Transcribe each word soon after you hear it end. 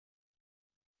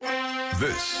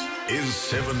This is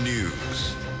 7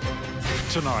 News.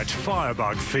 Tonight,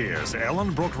 firebug fears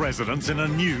Ellenbrook residents in a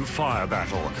new fire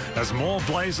battle as more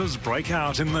blazes break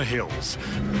out in the hills.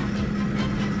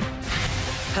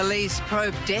 Police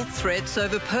probe death threats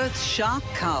over Perth's shark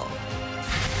cull.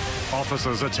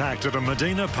 Officers attacked at a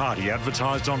Medina party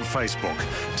advertised on Facebook.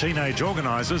 Teenage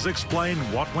organisers explain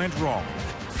what went wrong.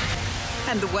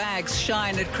 And the Wags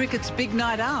shine at cricket's big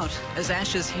night out as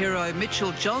Ashes hero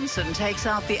Mitchell Johnson takes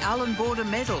out the Allan Border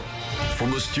medal.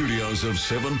 From the studios of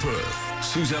 7 Perth,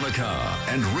 Susanna Carr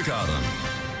and Rick Arden.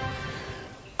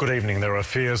 Good evening. There are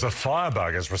fears a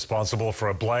firebug is responsible for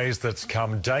a blaze that's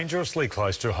come dangerously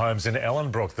close to homes in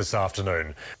Ellenbrook this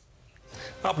afternoon.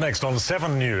 Up next on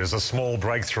 7 News, a small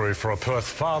breakthrough for a Perth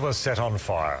father set on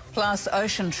fire. Plus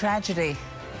ocean tragedy.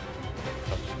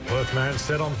 A Perth man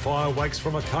set on fire wakes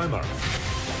from a coma.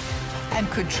 And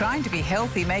could trying to be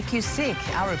healthy make you sick?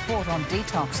 Our report on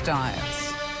detox diets.